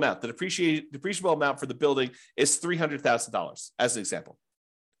depreciable amount for the building is $300,000 as an example.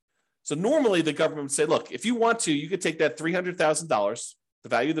 So normally the government would say, look, if you want to, you could take that $300,000, the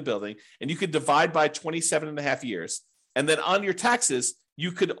value of the building, and you could divide by 27 and a half years. And then on your taxes,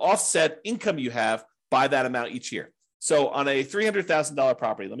 you could offset income you have by that amount each year. So on a $300,000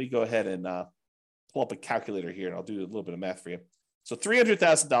 property, let me go ahead and pull up a calculator here, and I'll do a little bit of math for you. So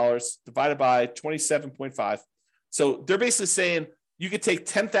 $300,000 divided by 27.5. So they're basically saying you could take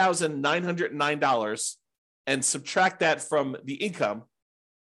 $10,909 and subtract that from the income.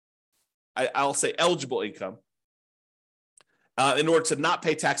 I'll say eligible income in order to not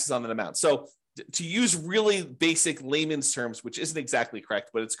pay taxes on that amount. So to use really basic layman's terms, which isn't exactly correct,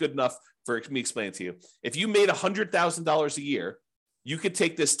 but it's good enough for me to explain it to you. If you made $100,000 a year, you could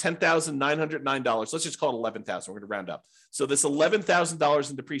take this $10,909. Let's just call it $11,000. We're going to round up. So this $11,000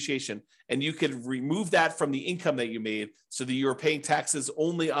 in depreciation, and you could remove that from the income that you made so that you're paying taxes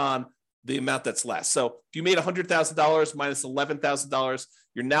only on the amount that's less. So if you made $100,000 minus $11,000,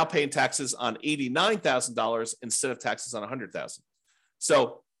 you're now paying taxes on $89,000 instead of taxes on $100,000.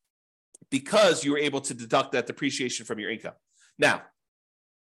 So because you were able to deduct that depreciation from your income. Now,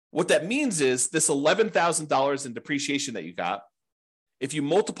 what that means is this $11,000 in depreciation that you got, if you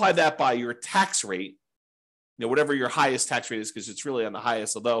multiply that by your tax rate, whatever your highest tax rate is, because it's really on the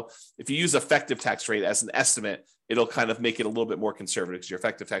highest, although if you use effective tax rate as an estimate, it'll kind of make it a little bit more conservative because your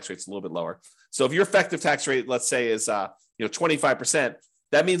effective tax rate is a little bit lower. So if your effective tax rate, let's say, is 25%,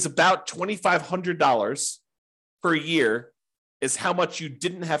 that means about $2,500 per year is how much you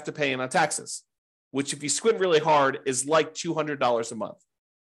didn't have to pay in on taxes, which if you squint really hard is like $200 a month.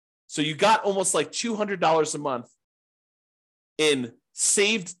 So you got almost like $200 a month in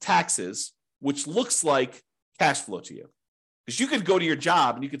saved taxes, which looks like cash flow to you. Because you could go to your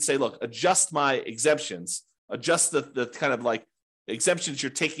job and you could say, look, adjust my exemptions, adjust the kind of like exemptions you're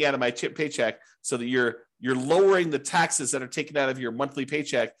taking out of my paycheck so that you're lowering the taxes that are taken out of your monthly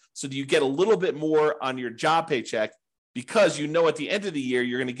paycheck so that you get a little bit more on your job paycheck, because at the end of the year,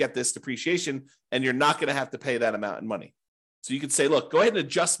 you're going to get this depreciation and you're not going to have to pay that amount in money. So you could say, look, go ahead and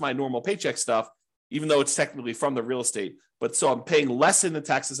adjust my normal paycheck stuff, even though it's technically from the real estate. But so I'm paying less in the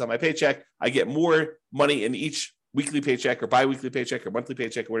taxes on my paycheck. I get more money in each weekly paycheck or biweekly paycheck or monthly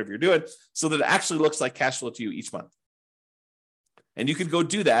paycheck or whatever you're doing, so that it actually looks like cash flow to you each month. And you could go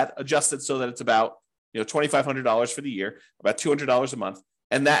do that, adjust it so that it's about $2,500 for the year, about $200 a month.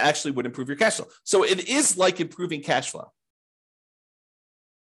 And that actually would improve your cash flow. So it is like improving cash flow,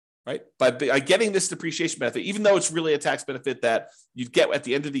 right? By getting this depreciation benefit, even though it's really a tax benefit that you'd get at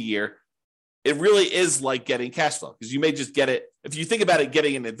the end of the year, it really is like getting cash flow, because you may just get it. If you think about it,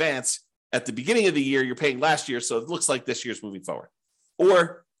 getting in advance at the beginning of the year, you're paying last year. So it looks like this year's moving forward.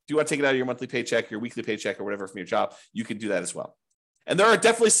 Or do you want to take it out of your monthly paycheck, your weekly paycheck, or whatever from your job? You can do that as well. And there are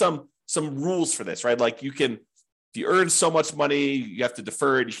definitely some rules for this, right? Like if you earn so much money, you have to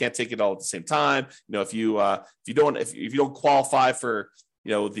defer it. You can't take it all at the same time. If you don't qualify for,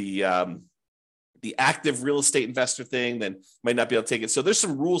 the active real estate investor thing, then you might not be able to take it. So there's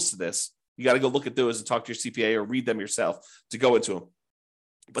some rules to this. You got to go look at those and talk to your CPA or read them yourself to go into them.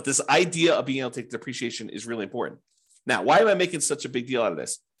 But this idea of being able to take depreciation is really important. Now, why am I making such a big deal out of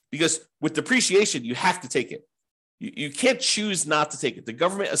this? Because with depreciation, you have to take it. You can't choose not to take it. The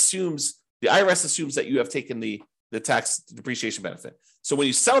IRS assumes that you have taken the tax depreciation benefit. So when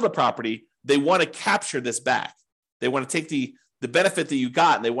you sell the property, they want to capture this back. They want to take the benefit that you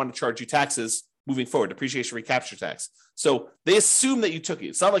got and they want to charge you taxes moving forward, depreciation recapture tax. So they assume that you took it.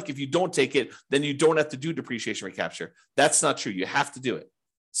 It's not like if you don't take it, then you don't have to do depreciation recapture. That's not true. You have to do it.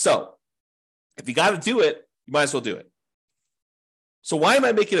 So if you got to do it, you might as well do it. So why am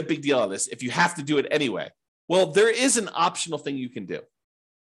I making a big deal of this if you have to do it anyway? Well, there is an optional thing you can do.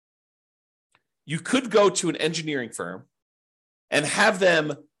 You could go to an engineering firm and have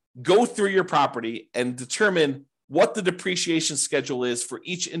them go through your property and determine what the depreciation schedule is for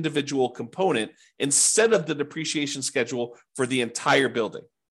each individual component instead of the depreciation schedule for the entire building.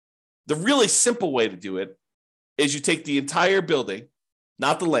 The really simple way to do it is you take the entire building,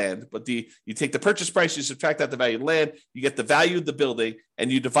 not the land, but you take the purchase price, you subtract out the value of the land, you get the value of the building, and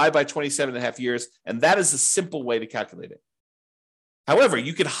you divide by 27 and a half years, and that is a simple way to calculate it. However,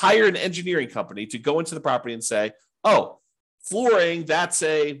 you could hire an engineering company to go into the property and say, oh, flooring, that's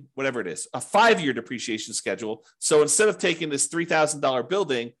a 5-year depreciation schedule. So instead of taking this $3,000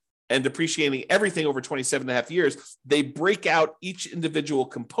 building and depreciating everything over 27 and a half years, they break out each individual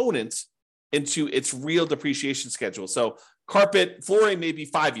component into its real depreciation schedule. So flooring may be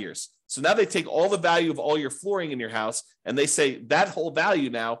 5 years. So now they take all the value of all your flooring in your house and they say that whole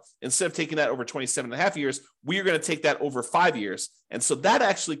value now, instead of taking that over 27 and a half years, we're going to take that over 5 years. And so that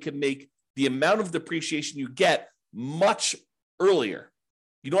actually can make the amount of depreciation you get much earlier.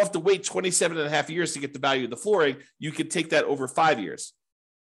 You don't have to wait 27 and a half years to get the value of the flooring. You can take that over 5 years,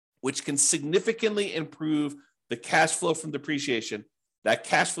 which can significantly improve the cash flow from depreciation, that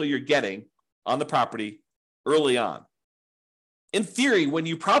cash flow you're getting on the property early on. In theory, when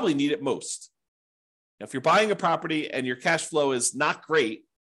you probably need it most. Now, if you're buying a property and your cash flow is not great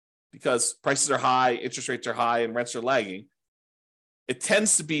because prices are high, interest rates are high, and rents are lagging, it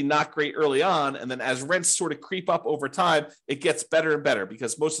tends to be not great early on. And then as rents sort of creep up over time, it gets better and better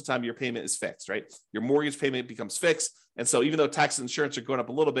because most of the time your payment is fixed, right? Your mortgage payment becomes fixed. And so even though tax and insurance are going up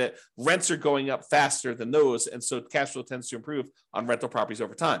a little bit, rents are going up faster than those. And so cash flow tends to improve on rental properties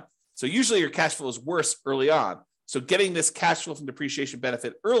over time. So usually your cash flow is worse early on. So getting this cash flow from depreciation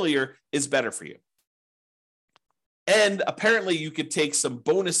benefit earlier is better for you. And apparently you could take some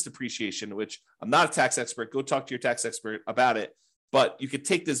bonus depreciation, which I'm not a tax expert. Go talk to your tax expert about it. But you could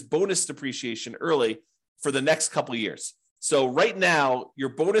take this bonus depreciation early for the next couple of years. So right now, your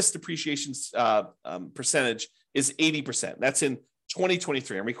bonus depreciation percentage is 80%. That's in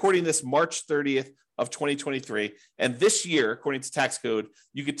 2023. I'm recording this March 30th of 2023. And this year, according to tax code,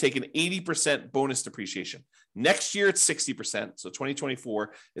 you could take an 80% bonus depreciation. Next year, it's 60%. So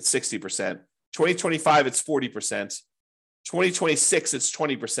 2024, it's 60%. 2025, it's 40%. 2026, it's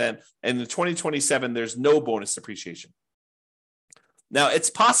 20%. And in 2027, there's no bonus depreciation. Now, it's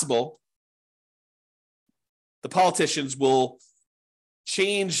possible the politicians will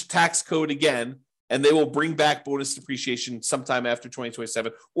change tax code again, and they will bring back bonus depreciation sometime after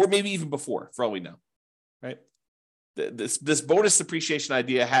 2027, or maybe even before, for all we know, right? This bonus depreciation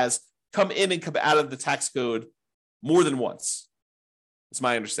idea has come in and come out of the tax code more than once. It's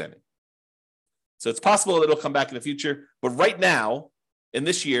my understanding. So it's possible that it'll come back in the future, but right now, in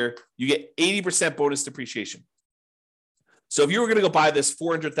this year, you get 80% bonus depreciation. So if you were going to go buy this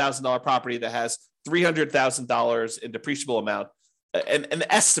 $400,000 property that has $300,000 in depreciable amount, an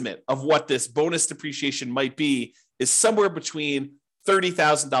estimate of what this bonus depreciation might be is somewhere between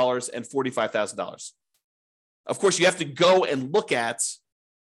 $30,000 and $45,000. Of course, you have to go and look at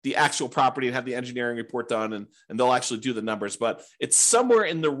the actual property and have the engineering report done, and they'll actually do the numbers. But it's somewhere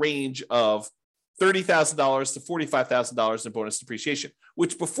in the range of $30,000 to $45,000 in bonus depreciation,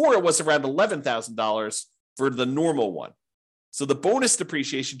 which before it was around $11,000 for the normal one. So the bonus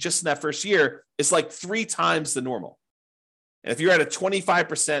depreciation just in that first year is like 3 times the normal. And if you're at a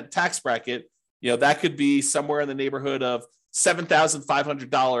 25% tax bracket, that could be somewhere in the neighborhood of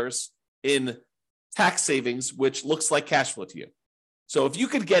 $7,500 in tax savings, which looks like cash flow to you. So if you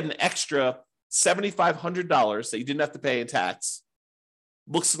could get an extra $7,500 that you didn't have to pay in tax,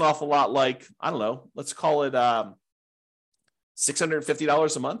 looks an awful lot like, I don't know, let's call it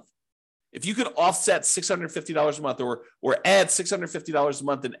 $650 a month. If you could offset $650 a month or add $650 a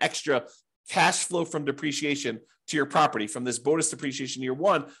month in extra cash flow from depreciation to your property from this bonus depreciation year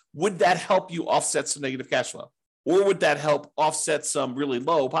one, would that help you offset some negative cash flow? Or would that help offset some really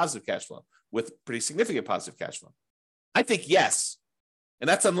low positive cash flow with pretty significant positive cash flow? I think yes. And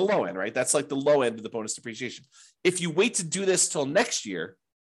that's on the low end, right? That's like the low end of the bonus depreciation. If you wait to do this till next year,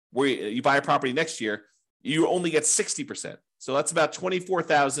 where you buy a property next year, you only get 60%. So that's about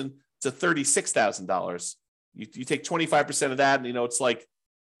 $24,000 to $36,000. You take 25% of that, and it's like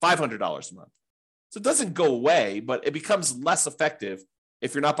 $500 a month. So it doesn't go away, but it becomes less effective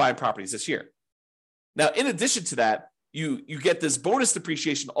if you're not buying properties this year. Now, in addition to that, you get this bonus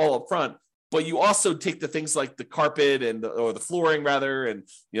depreciation all up front, but you also take the things like the carpet or the flooring rather, and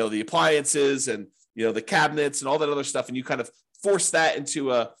the appliances and the cabinets and all that other stuff, and you kind of force that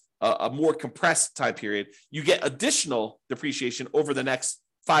into a more compressed time period. You get additional depreciation over the next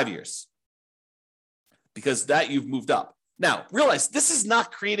 5 years because that you've moved up. Now, realize this is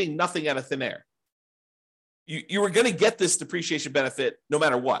not creating nothing out of thin air. You were going to get this depreciation benefit no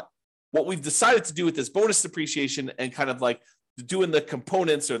matter what. What we've decided to do with this bonus depreciation and kind of like doing the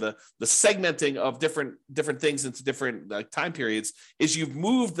components or the segmenting of different things into different time periods is you've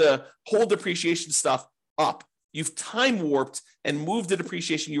moved the whole depreciation stuff up. You've time warped and moved the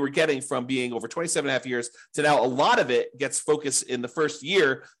depreciation you were getting from being over 27 and a half years to now a lot of it gets focused in the first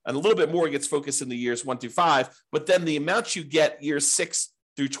year and a little bit more gets focused in the years 1 through 5. But then the amount you get years 6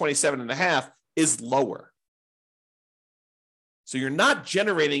 through 27 and a half is lower. So you're not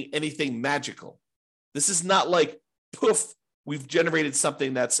generating anything magical. This is not like, poof, we've generated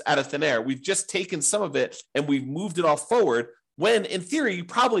something that's out of thin air. We've just taken some of it and we've moved it all forward when, in theory, you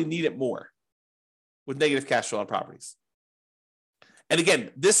probably need it more with negative cash flow on properties. And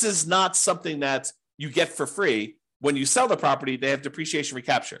again, this is not something that you get for free. When you sell the property, they have depreciation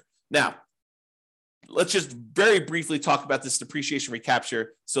recapture. Now, let's just very briefly talk about this depreciation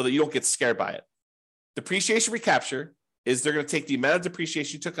recapture so that you don't get scared by it. Depreciation recapture is they're going to take the amount of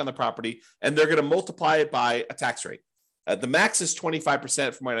depreciation you took on the property and they're going to multiply it by a tax rate. The max is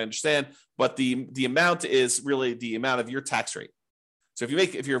 25% from what I understand, but the amount is really the amount of your tax rate. So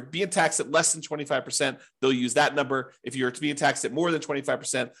if you're being taxed at less than 25%, they'll use that number. If you're being taxed at more than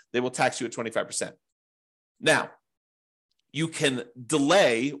 25%, they will tax you at 25%. Now, you can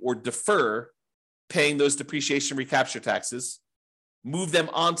delay or defer paying those depreciation recapture taxes, move them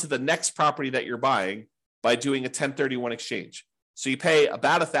onto the next property that you're buying by doing a 1031 exchange. So you pay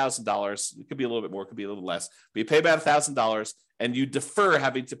about $1,000. It could be a little bit more, it could be a little less, but you pay about $1,000 and you defer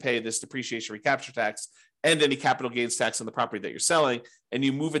having to pay this depreciation recapture tax and any capital gains tax on the property that you're selling, and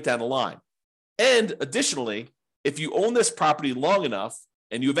you move it down the line. And additionally, if you own this property long enough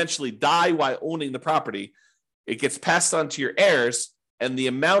and you eventually die while owning the property, it gets passed on to your heirs, and the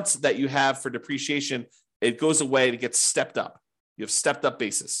amounts that you have for depreciation, it goes away and it gets stepped up. You have stepped up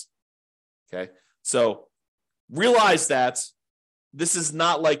basis. Okay. So realize that this is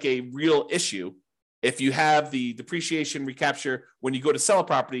not like a real issue. If you have the depreciation recapture, when you go to sell a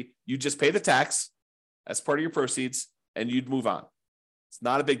property, you just pay the tax as part of your proceeds and you'd move on. It's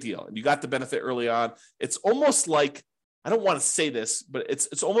not a big deal. And you got the benefit early on. It's almost like, I don't want to say this, but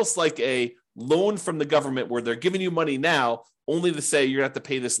it's almost like a loan from the government where they're giving you money now only to say you're going to have to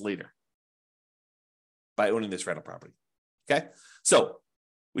pay this later by owning this rental property. Okay. So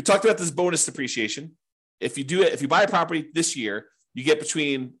we talked about this bonus depreciation. If you buy a property this year, you get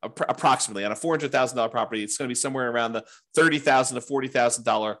between approximately on a $400,000 property, it's going to be somewhere around the $30,000 to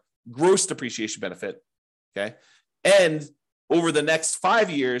 $40,000 gross depreciation benefit. Okay. And over the next 5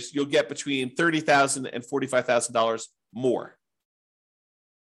 years, you'll get between $30,000 and $45,000 more.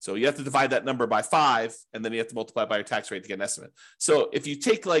 So you have to divide that number by 5, and then you have to multiply by your tax rate to get an estimate. So if you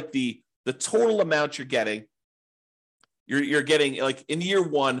take like the total amount you're getting like in year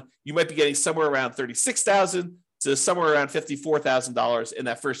one, you might be getting somewhere around $36,000 to somewhere around $54,000 in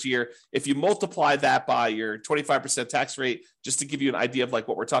that first year. If you multiply that by your 25% tax rate, just to give you an idea of like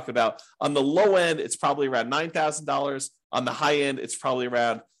what we're talking about, on the low end, it's probably around $9,000. On the high end, it's probably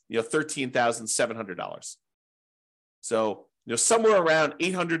around $13,700. So somewhere around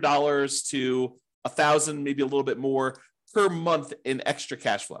 $800 to $1,000, maybe a little bit more per month in extra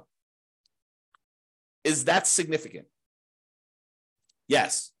cash flow. Is that significant?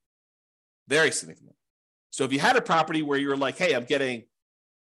 Yes, very significant. So if you had a property where you're like, hey, I'm getting,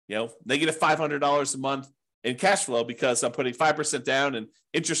 negative $500 a month in cash flow because I'm putting 5% down and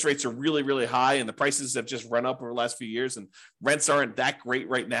interest rates are really, really high and the prices have just run up over the last few years and rents aren't that great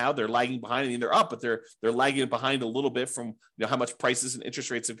right now. They're lagging behind. I mean, they're up, but they're lagging behind a little bit from how much prices and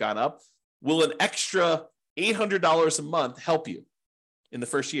interest rates have gone up. Will an extra $800 a month help you in the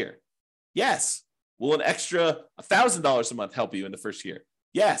first year? Yes. Will an extra $1,000 a month help you in the first year?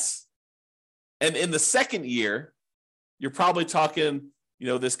 Yes. And in the second year, you're probably talking,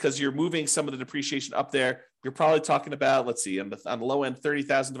 this because you're moving some of the depreciation up there. You're probably talking about, let's see, on the low end,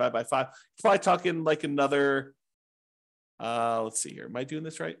 30,000 divided by 5. You're probably talking like another, let's see here. Am I doing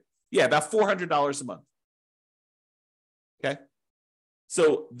this right? Yeah, about $400 a month. Okay.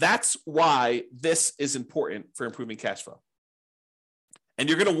 So that's why this is important for improving cash flow. And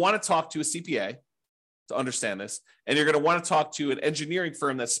you're going to want to talk to a CPA to understand this. And you're going to want to talk to an engineering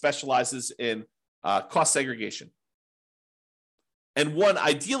firm that specializes in cost segregation. And one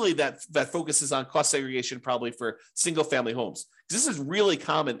ideally that focuses on cost segregation probably for single family homes. This is really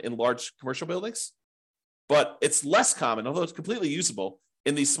common in large commercial buildings, but it's less common, although it's completely usable,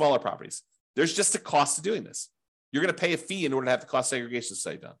 in these smaller properties. There's just a cost to doing this. You're going to pay a fee in order to have the cost segregation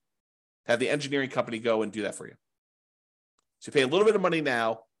study done. Have the engineering company go and do that for you. So you pay a little bit of money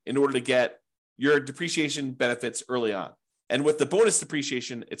now in order to get your depreciation benefits early on. And with the bonus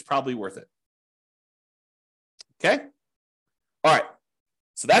depreciation, it's probably worth it. Okay? All right.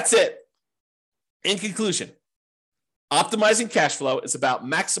 So that's it. In conclusion, optimizing cash flow is about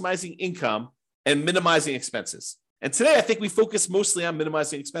maximizing income and minimizing expenses. And today, I think we focus mostly on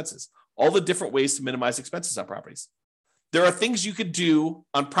minimizing expenses, all the different ways to minimize expenses on properties. There are things you could do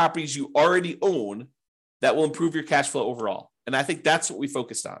on properties you already own that will improve your cash flow overall. And I think that's what we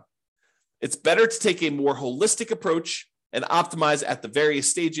focused on. It's better to take a more holistic approach and optimize at the various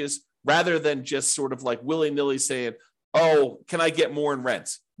stages rather than just sort of like willy-nilly saying, oh, can I get more in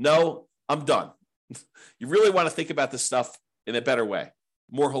rent? No, I'm done. You really want to think about this stuff in a better way,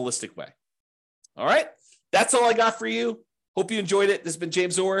 more holistic way. All right. That's all I got for you. Hope you enjoyed it. This has been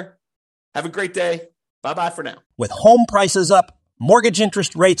James Orr. Have a great day. Bye-bye for now. With home prices up, mortgage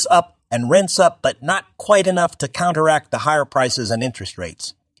interest rates up, and rents up, but not quite enough to counteract the higher prices and interest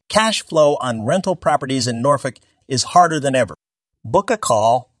rates, cash flow on rental properties in Norfolk is harder than ever. Book a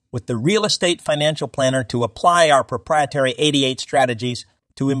call with the Real Estate Financial Planner to apply our proprietary 88 strategies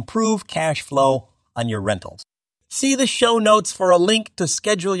to improve cash flow on your rentals. See the show notes for a link to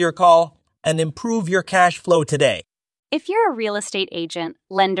schedule your call and improve your cash flow today. If you're a real estate agent,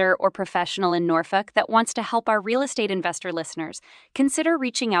 lender, or professional in Norfolk that wants to help our real estate investor listeners, consider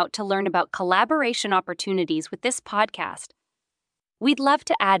reaching out to learn about collaboration opportunities with this podcast. We'd love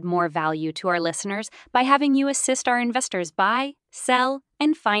to add more value to our listeners by having you assist our investors buy, sell,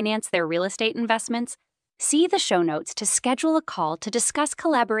 and finance their real estate investments. See the show notes to schedule a call to discuss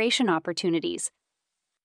collaboration opportunities.